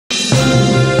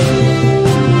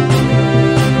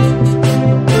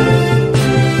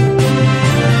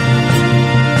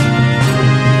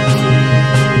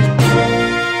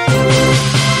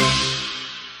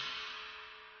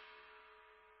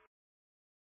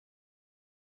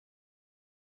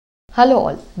Hello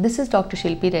all, this is Dr.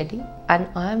 Shilpi Reddy and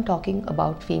I am talking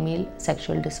about female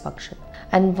sexual dysfunction.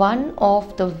 And one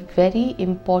of the very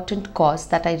important cause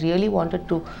that I really wanted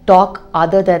to talk,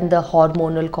 other than the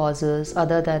hormonal causes,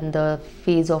 other than the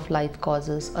phase of life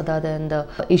causes, other than the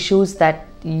issues that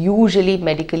usually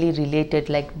medically related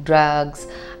like drugs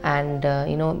and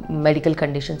medical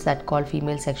conditions that call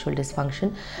female sexual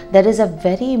dysfunction, there is a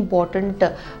very important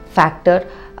factor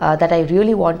that I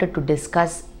really wanted to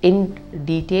discuss in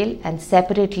detail and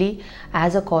separately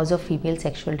as a cause of female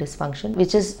sexual dysfunction,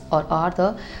 which is or are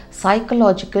the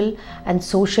psychological and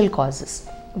social causes.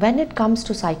 When it comes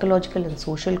to psychological and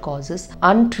social causes,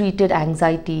 untreated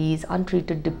anxieties,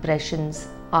 untreated depressions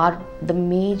are the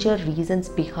major reasons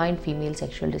behind female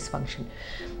sexual dysfunction.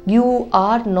 You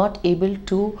are not able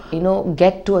to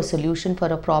get to a solution for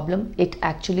a problem. It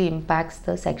actually impacts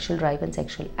the sexual drive and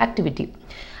sexual activity.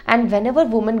 And whenever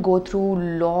women go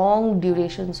through long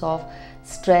durations of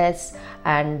stress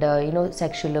and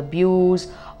sexual abuse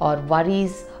or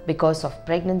worries because of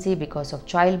pregnancy, because of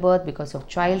childbirth, because of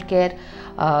childcare,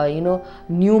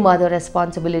 new mother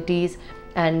responsibilities,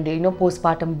 and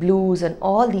postpartum blues and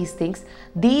all these things,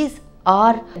 these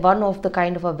are one of the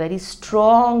kind of a very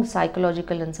strong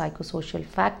psychological and psychosocial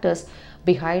factors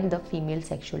behind the female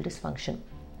sexual dysfunction.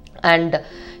 And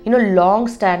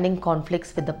long-standing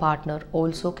conflicts with the partner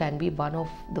also can be one of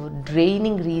the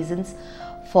draining reasons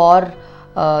for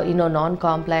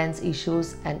non-compliance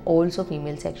issues and also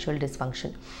female sexual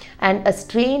dysfunction. And a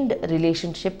strained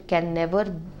relationship can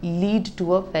never lead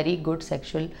to a very good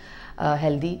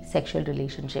healthy sexual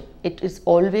relationship.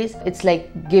 It's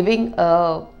like giving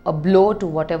a blow to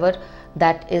whatever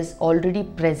that is already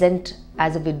present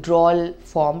as a withdrawal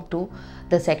form to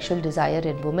the sexual desire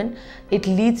in women. It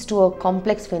leads to a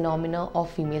complex phenomena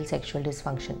of female sexual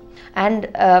dysfunction. And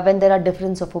when there are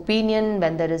difference of opinion,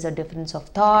 when there is a difference of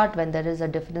thought, when there is a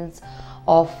difference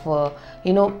of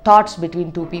thoughts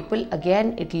between two people,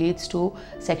 again it leads to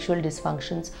sexual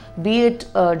dysfunctions, be it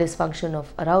a dysfunction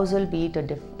of arousal, be it a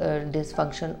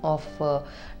dysfunction of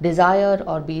desire,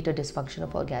 or be it a dysfunction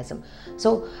of orgasm.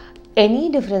 So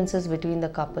any differences between the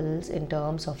couples in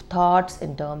terms of thoughts,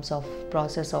 in terms of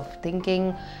process of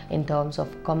thinking, in terms of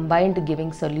combined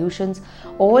giving solutions,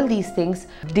 all these things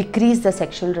decrease the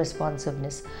sexual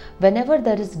responsiveness. Whenever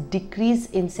there is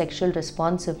decrease in sexual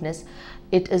responsiveness,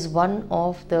 it is one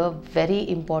of the very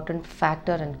important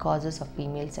factor and causes of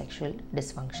female sexual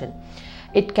dysfunction.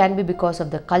 It can be because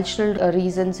of the cultural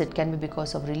reasons, it can be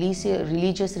because of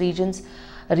religious reasons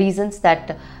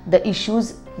that the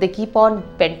issues, they keep on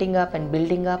penting up and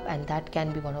building up, and that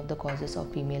can be one of the causes of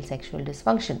female sexual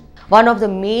dysfunction. One of the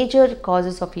major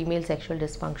causes of female sexual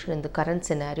dysfunction in the current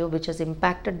scenario, which has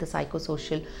impacted the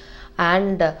psychosocial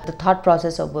and the thought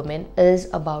process of women, is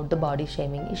about the body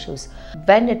shaming issues.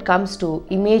 When it comes to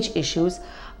image issues,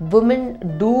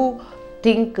 women do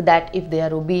think that if they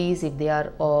are obese, if they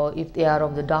are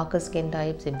of the darker skin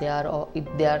types, if they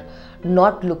are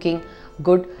not looking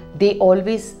good, they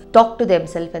always talk to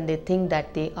themselves and they think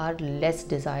that they are less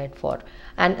desired for.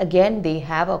 And again, they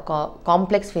have a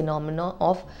complex phenomena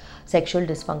of sexual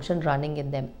dysfunction running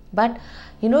in them. But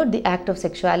the act of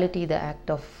sexuality, the act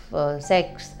of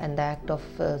sex and the act of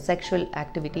sexual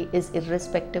activity is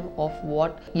irrespective of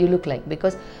what you look like,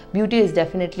 because beauty is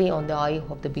definitely on the eye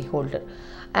of the beholder.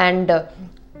 And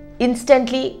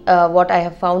instantly what I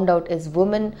have found out is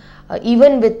women,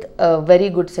 even with very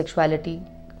good sexuality,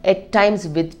 at times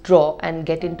withdraw and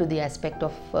get into the aspect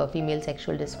of female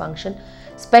sexual dysfunction,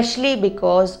 especially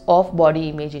because of body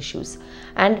image issues.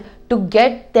 And to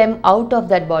get them out of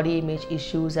that body image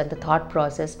issues and the thought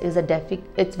process is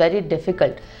it's very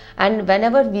difficult. And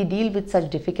whenever we deal with such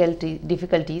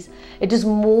difficulties, it is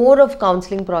more of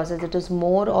counseling process, it is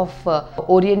more of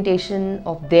orientation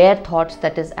of their thoughts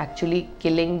that is actually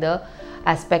killing the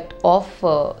aspect of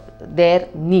their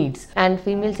needs. And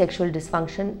female sexual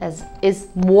dysfunction is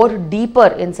more deeper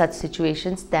in such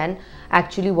situations than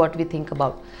actually what we think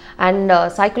about. And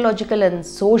psychological and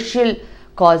social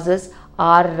causes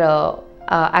are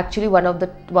actually one of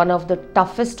the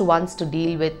toughest ones to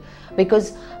deal with,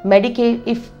 because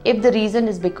if the reason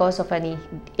is because of any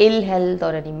ill health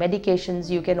or any medications,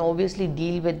 you can obviously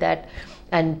deal with that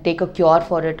and take a cure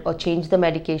for it, or change the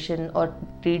medication, or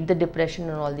treat the depression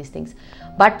and all these things.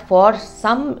 But for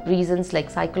some reasons like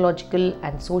psychological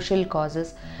and social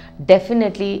causes,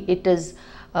 definitely it is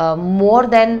more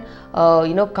than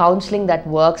counseling that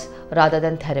works rather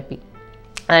than therapy.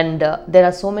 And there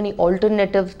are so many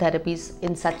alternative therapies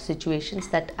in such situations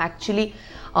that actually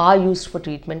are used for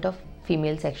treatment of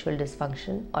female sexual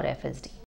dysfunction or FSD.